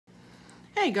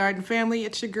Hey garden family,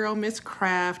 it's your girl Miss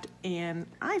Craft, and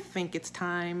I think it's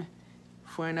time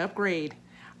for an upgrade.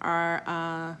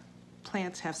 Our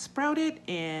plants have sprouted,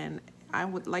 and I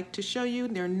would like to show you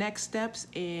their next steps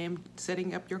in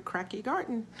setting up your Kratky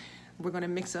garden. We're going to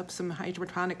mix up some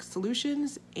hydroponic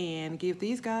solutions and give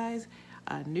these guys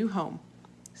a new home.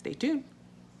 Stay tuned.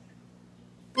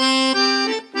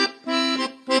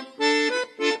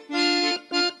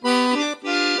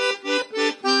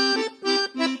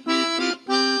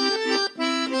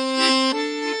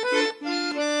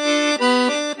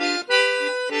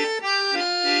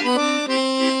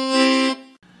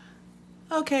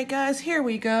 Okay guys, here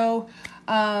we go.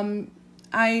 I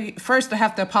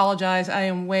have to apologize. I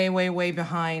am way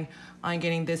behind on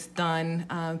getting this done.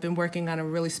 I've been working on a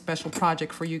really special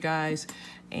project for you guys,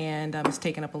 and it's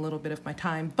taken up a little bit of my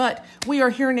time. But we are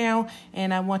here now,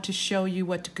 and I want to show you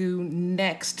what to do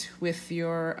next with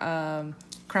your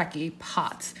Kratky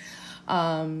pots.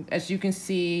 As you can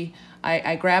see,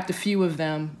 I grabbed a few of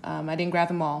them. I didn't grab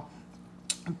them all,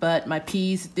 but my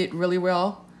peas did really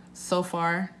well so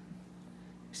far.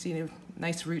 See the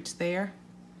nice roots there.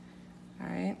 All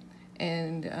right,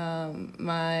 and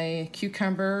my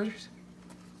cucumbers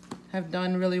have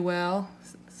done really well.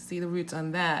 See the roots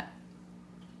on that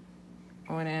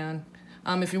going down.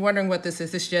 If you're wondering what this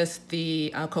is, it's just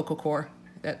the cocoa core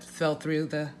that fell through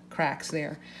the cracks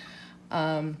there.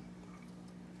 And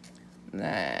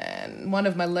one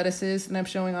of my lettuces that I'm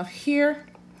showing off here.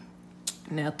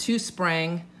 Now 2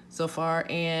 sprang so far,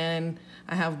 and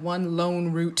I have 1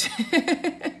 lone root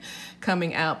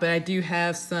coming out, but I do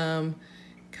have some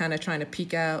kind of trying to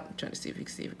peek out. I'm trying to see if you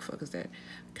can focus that.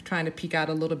 Trying to peek out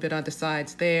a little bit on the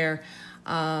sides there.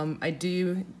 I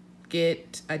did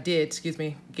get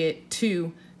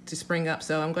 2 to spring up,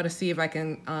 so I'm going to see if I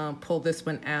can pull this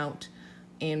one out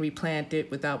and replant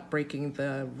it without breaking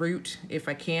the root. If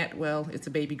I can't, well, it's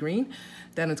a baby green.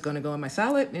 Then it's going to go in my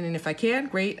salad, and then if I can,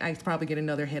 great, I probably get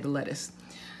another head of lettuce.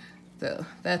 So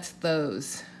that's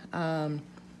those. The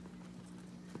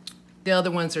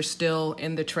other ones are still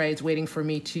in the trays waiting for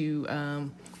me to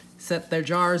set their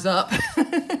jars up,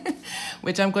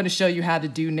 which I'm going to show you how to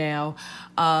do now.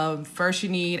 First, you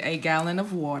need a gallon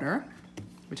of water,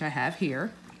 which I have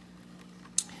here.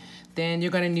 Then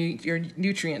you're going to need your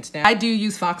nutrients. Now, I do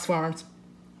use Foxfarms.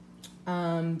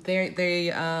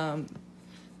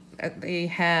 They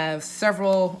have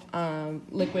several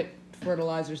liquid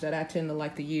fertilizers that I tend to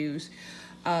like to use.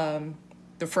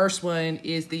 The first one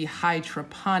is the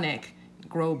hydroponic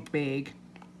grow big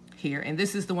here, and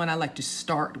this is the one I like to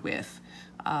start with.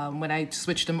 When I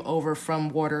switch them over from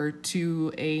water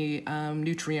to a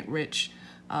nutrient-rich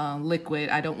liquid,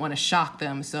 I don't want to shock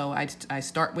them, so I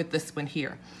start with this one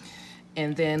here.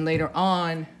 And then later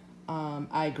on,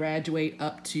 I graduate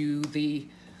up to the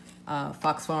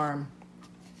Foxfarm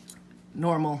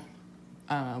normal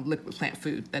liquid plant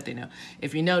food that they know.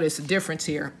 If you notice a difference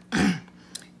here,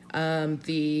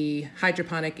 the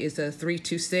hydroponic is a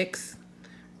 326,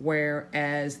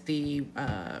 whereas the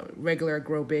regular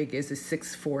grow big is a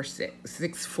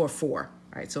 644. All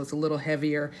right, so it's a little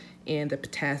heavier in the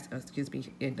potassium,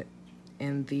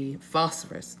 in the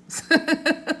phosphorus.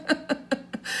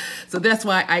 So that's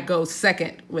why I go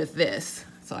second with this.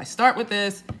 So I start with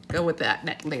this, go with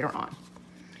that later on.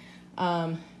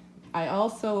 I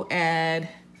also add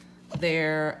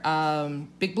their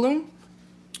Big Bloom,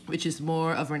 which is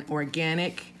more of an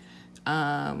organic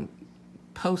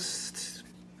post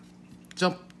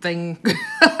jump thing.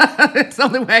 It's the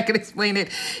only way I can explain it.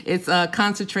 It's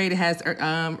concentrated, has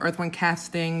earthworm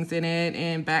castings in it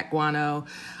and bat guano.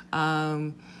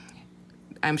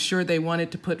 I'm sure they wanted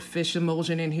to put fish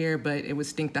emulsion in here, but it would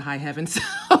stink to high heavens.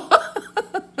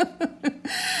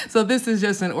 So this is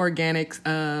just an organic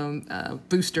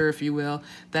booster, if you will,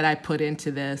 that I put into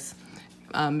this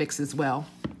mix as well.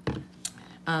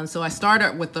 So I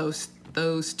started with those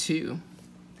 2.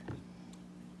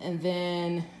 And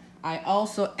then I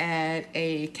also add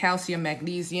a calcium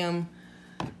magnesium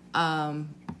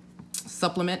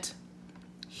supplement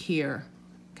here,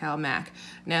 CalMac.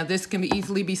 Now this can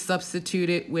easily be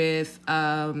substituted with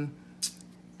Epsom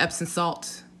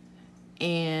salt,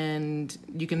 and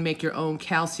you can make your own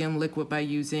calcium liquid by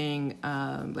using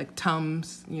like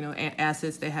Tums,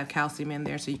 acids. They have calcium in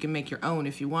there, so you can make your own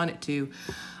if you wanted to.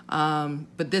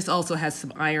 But this also has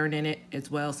some iron in it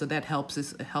as well, so that helps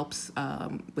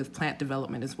with plant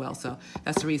development as well. So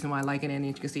that's the reason why I like it. And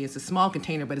you can see it's a small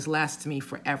container, but it lasts me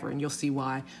forever, and you'll see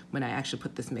why when I actually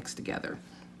put this mix together.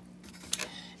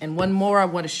 And one more I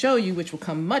want to show you, which will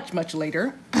come much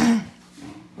later.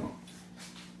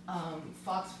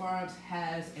 Foxfarms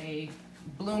has a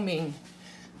blooming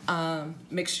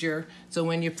mixture. So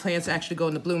when your plants actually go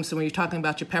into bloom, so when you're talking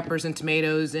about your peppers and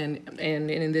tomatoes and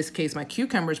in this case my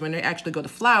cucumbers, when they actually go to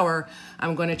flower,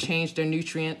 I'm going to change their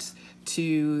nutrients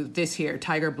to this here,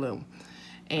 Tiger Bloom.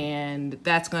 And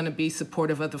that's going to be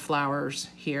supportive of the flowers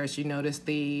here. As you notice,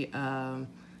 the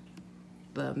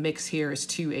mix here is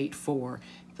 284.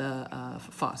 The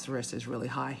phosphorus is really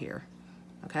high here.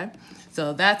 Okay,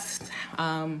 so that's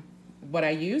what I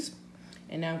use.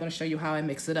 And now I'm going to show you how I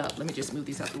mix it up. Let me just move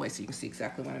these out of the way so you can see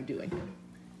exactly what I'm doing.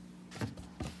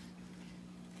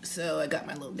 So I got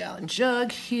my little gallon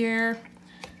jug here.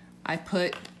 I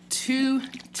put 2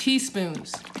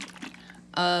 teaspoons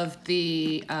of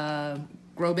the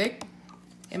Grow Big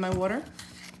in my water.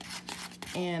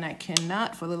 And I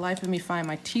cannot for the life of me find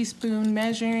my teaspoon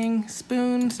measuring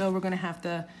spoon, so we're going to have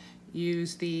to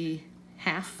use the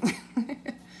half.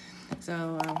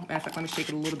 So, matter of fact, let me shake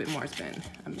it a little bit more. It's been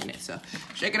a minute, so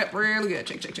shake it up really good.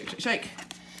 Shake, shake, shake, shake, shake.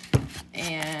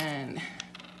 And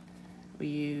we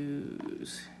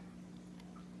use,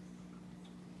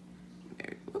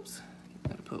 there, whoops,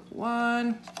 I'm gonna put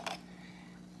 1.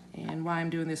 And why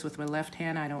I'm doing this with my left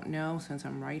hand, I don't know, since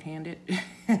I'm right-handed.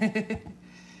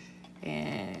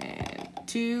 And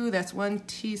 2, that's 1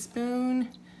 teaspoon.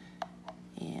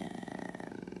 And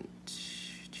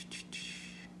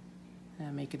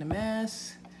I'm making a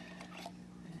mess.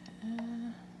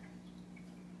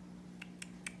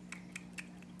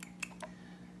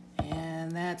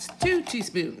 And that's 2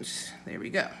 teaspoons. There we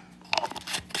go.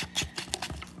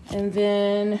 And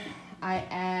then I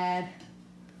add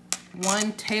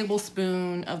 1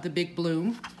 tablespoon of the Big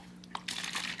Bloom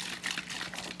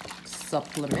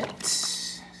supplement.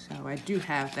 So I do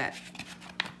have that.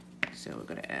 So we're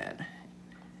gonna add.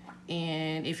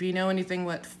 And if you know anything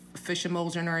what fish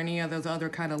emulsion or any of those other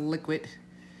kind of liquid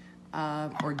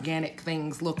organic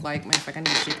things look like, matter of fact, I need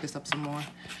to shake this up some more.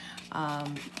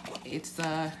 It's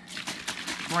a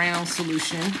brown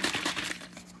solution,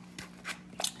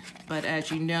 but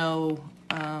as you know,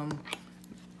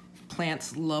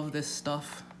 plants love this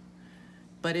stuff,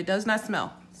 but it does not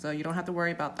smell, so you don't have to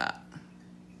worry about that.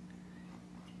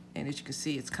 And as you can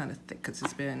see, it's kind of thick because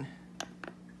it's been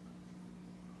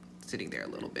sitting there a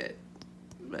little bit,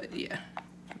 but yeah,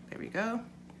 there we go.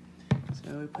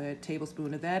 So we put a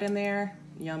tablespoon of that in there.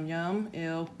 Yum, yum,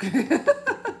 ew. We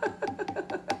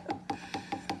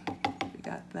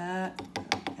got that.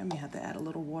 I may have to add a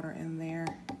little water in there,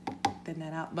 thin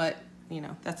that out, but you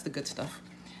know, that's the good stuff.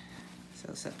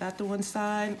 So set that to one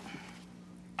side.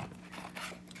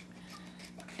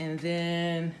 And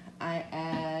then I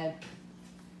add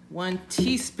 1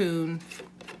 teaspoon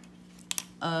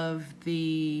of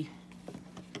the,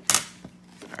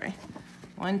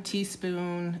 1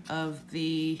 teaspoon of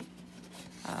the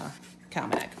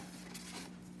CalMag.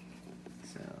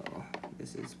 So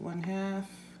this is 1/2.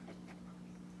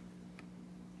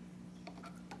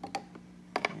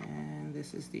 And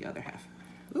this is the other half.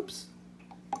 Oops.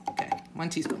 Okay, 1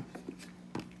 teaspoon.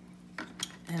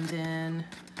 And then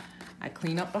I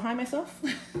clean up behind myself.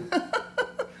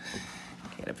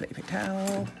 Get a paper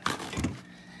towel.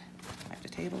 Wipe the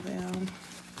table down.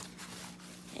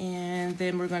 And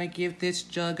then we're gonna give this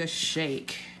jug a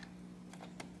shake.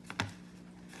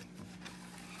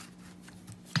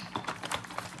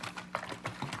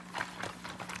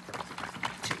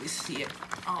 Till we see it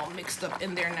all mixed up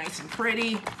in there nice and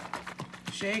pretty.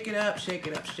 Shake it up, shake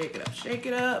it up, shake it up, shake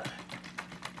it up.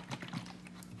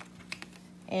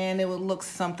 And it will look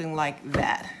something like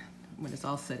that when it's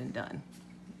all said and done.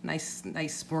 Nice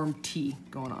sperm tea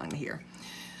going on here.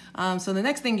 So the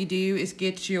next thing you do is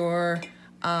get your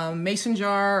mason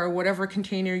jar or whatever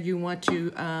container you want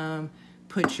to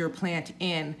put your plant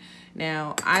in.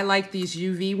 Now, I like these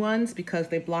UV ones because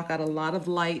they block out a lot of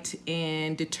light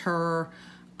and deter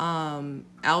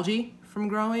algae from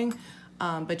growing.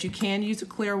 But you can use a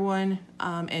clear one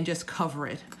and just cover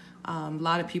it. A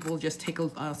lot of people just take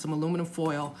some aluminum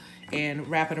foil and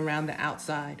wrap it around the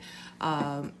outside.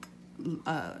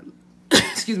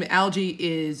 Excuse me, algae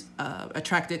is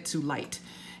attracted to light,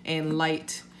 and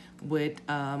light would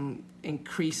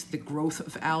increase the growth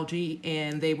of algae,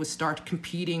 and they would start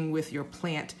competing with your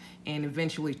plant and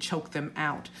eventually choke them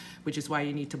out, which is why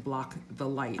you need to block the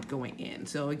light going in.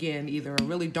 So again, either a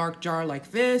really dark jar like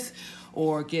this,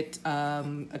 or get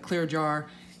a clear jar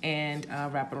and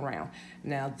wrap it around.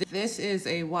 Now this is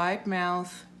a wide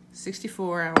mouth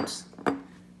 64-ounce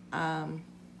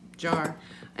jar,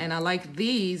 and I like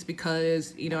these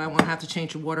because, you know, I won't have to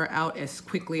change the water out as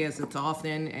quickly as it's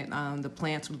often, and the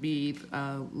plants would be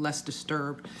less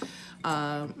disturbed.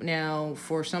 Now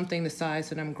for something the size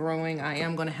that I'm growing, I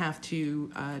am going to have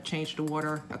to change the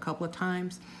water a couple of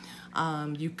times.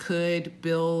 You could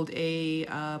build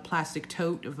a plastic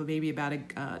tote of maybe about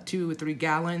a 2 or 3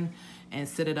 gallon and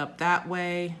set it up that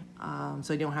way,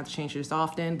 so you don't have to change this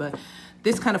often. But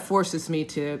this kind of forces me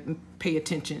to pay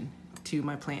attention to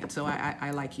my plant, so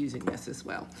I like using this as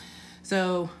well.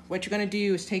 So what you're going to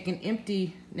do is take an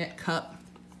empty net cup,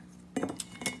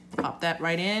 pop that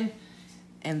right in,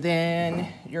 and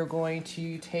then you're going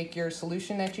to take your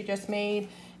solution that you just made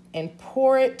and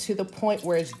pour it to the point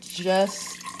where it's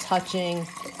just touching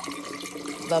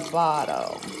the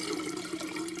bottom.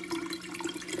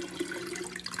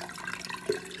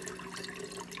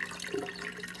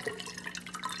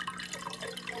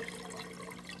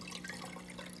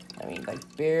 I mean,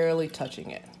 like barely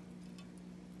touching it.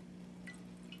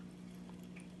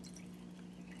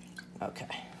 Okay,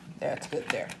 that's good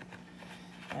there.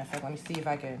 In fact, let me see if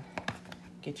I can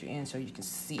get you in so you can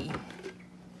see.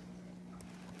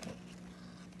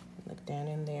 Look down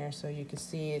in there so you can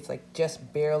see it's like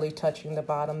just barely touching the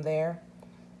bottom there.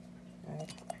 All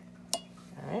right.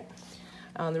 All right.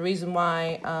 The reason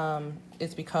why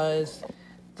is because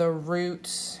the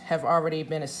roots have already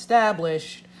been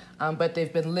established, but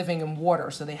they've been living in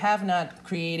water, so they have not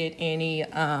created any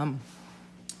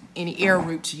air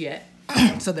roots yet.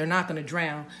 So they're not going to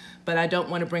drown, but I don't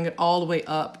want to bring it all the way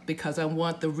up because I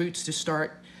want the roots to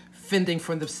start fending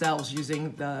for themselves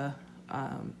using the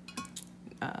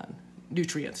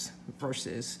nutrients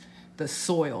versus the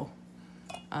soil,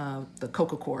 the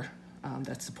coco coir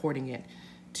that's supporting it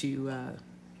to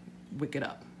wick it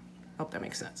up. Hope that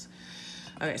makes sense.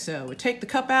 Okay, so we take the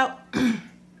cup out. Matter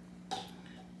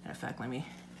of fact, let me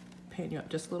pan you up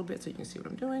just a little bit so you can see what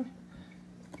I'm doing.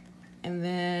 And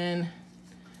then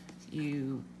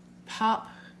you pop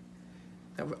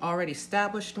the already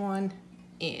established one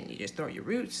in. You just throw your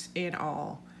roots and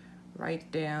all right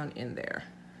down in there,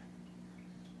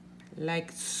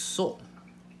 like so.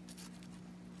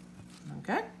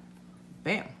 Okay,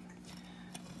 bam.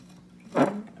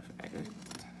 Go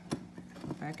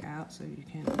back out so you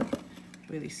can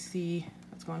really see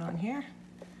what's going on here.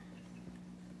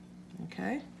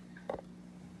 Okay,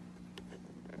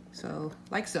 so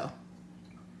like so.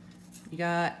 You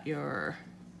got your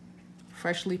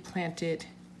freshly planted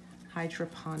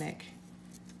hydroponic,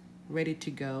 ready to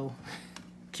go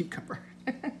cucumber.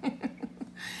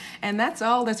 And that's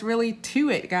all that's really to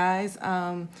it, guys.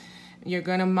 You're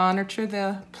gonna monitor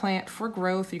the plant for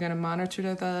growth. You're gonna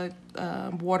monitor the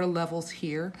water levels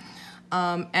here.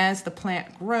 As the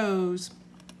plant grows,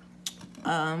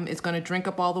 it's gonna drink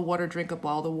up all the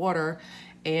water,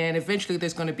 and eventually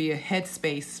there's gonna be a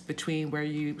headspace between where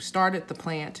you started the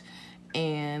plant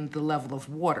and the level of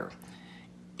water.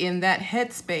 In that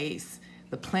headspace,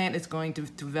 the plant is going to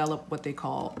develop what they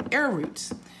call air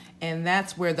roots, and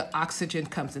that's where the oxygen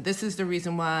comes in. This is the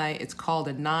reason why it's called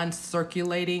a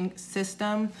non-circulating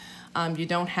system. You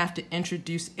don't have to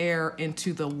introduce air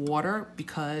into the water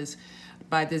because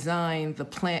by design, the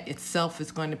plant itself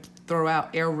is going to throw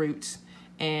out air roots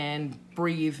and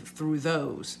breathe through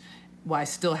those, while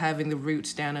still having the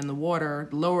roots down in the water,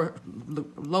 lower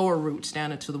roots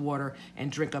down into the water,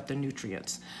 and drink up the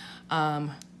nutrients.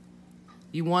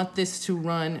 You want this to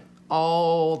run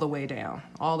all the way down,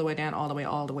 all the way down, all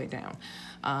the way down.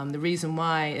 The reason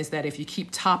why is that if you keep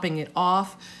topping it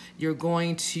off, you're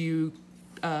going to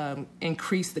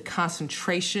increase the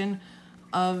concentration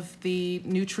of the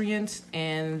nutrients,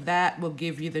 and that will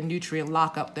give you the nutrient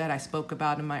lockup that I spoke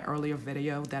about in my earlier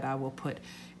video that I will put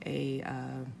I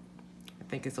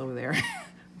think it's over there,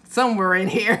 somewhere in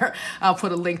here. I'll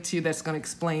put a link to that's going to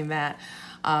explain that.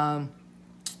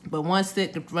 But once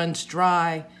it runs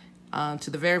dry to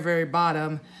the very, very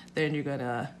bottom, then you're going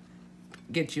to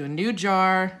get you a new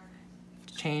jar,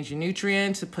 change your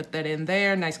nutrients, put that in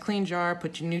there, nice clean jar,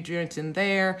 put your nutrients in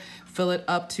there, fill it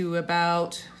up to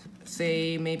about,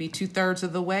 say, maybe 2/3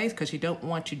 of the way, because you don't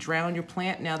want to drown your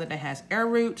plant now that it has air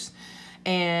roots,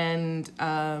 and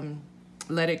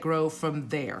let it grow from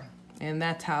there. And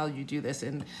that's how you do this.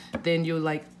 And then you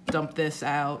like dump this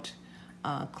out,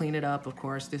 clean it up, of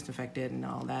course, disinfect it and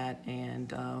all that,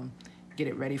 and get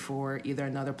it ready for either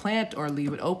another plant or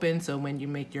leave it open so when you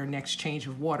make your next change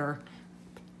of water,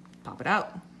 pop it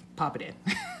out, pop it in.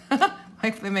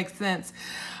 Hopefully that makes sense.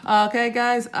 Okay,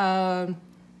 guys,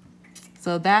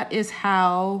 so that is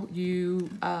how you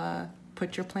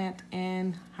put your plant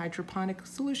in hydroponic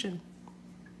solution.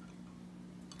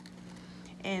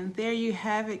 And there you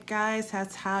have it, guys.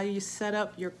 That's how you set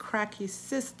up your Kratky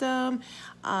system.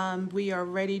 We are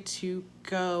ready to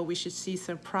go. We should see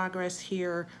some progress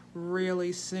here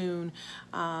really soon.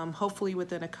 Hopefully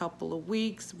within a couple of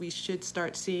weeks we should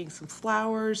start seeing some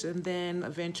flowers and then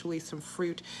eventually some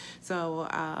fruit. So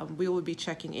we will be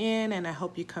checking in, and I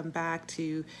hope you come back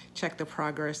to check the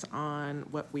progress on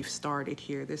what we've started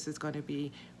here. This is going to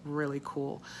be really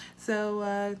cool.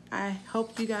 So I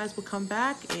hope you guys will come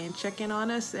back and check in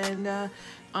on us, and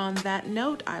on that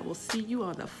note, I will see you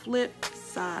on the flip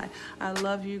side. I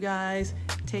love you guys.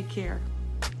 Take care.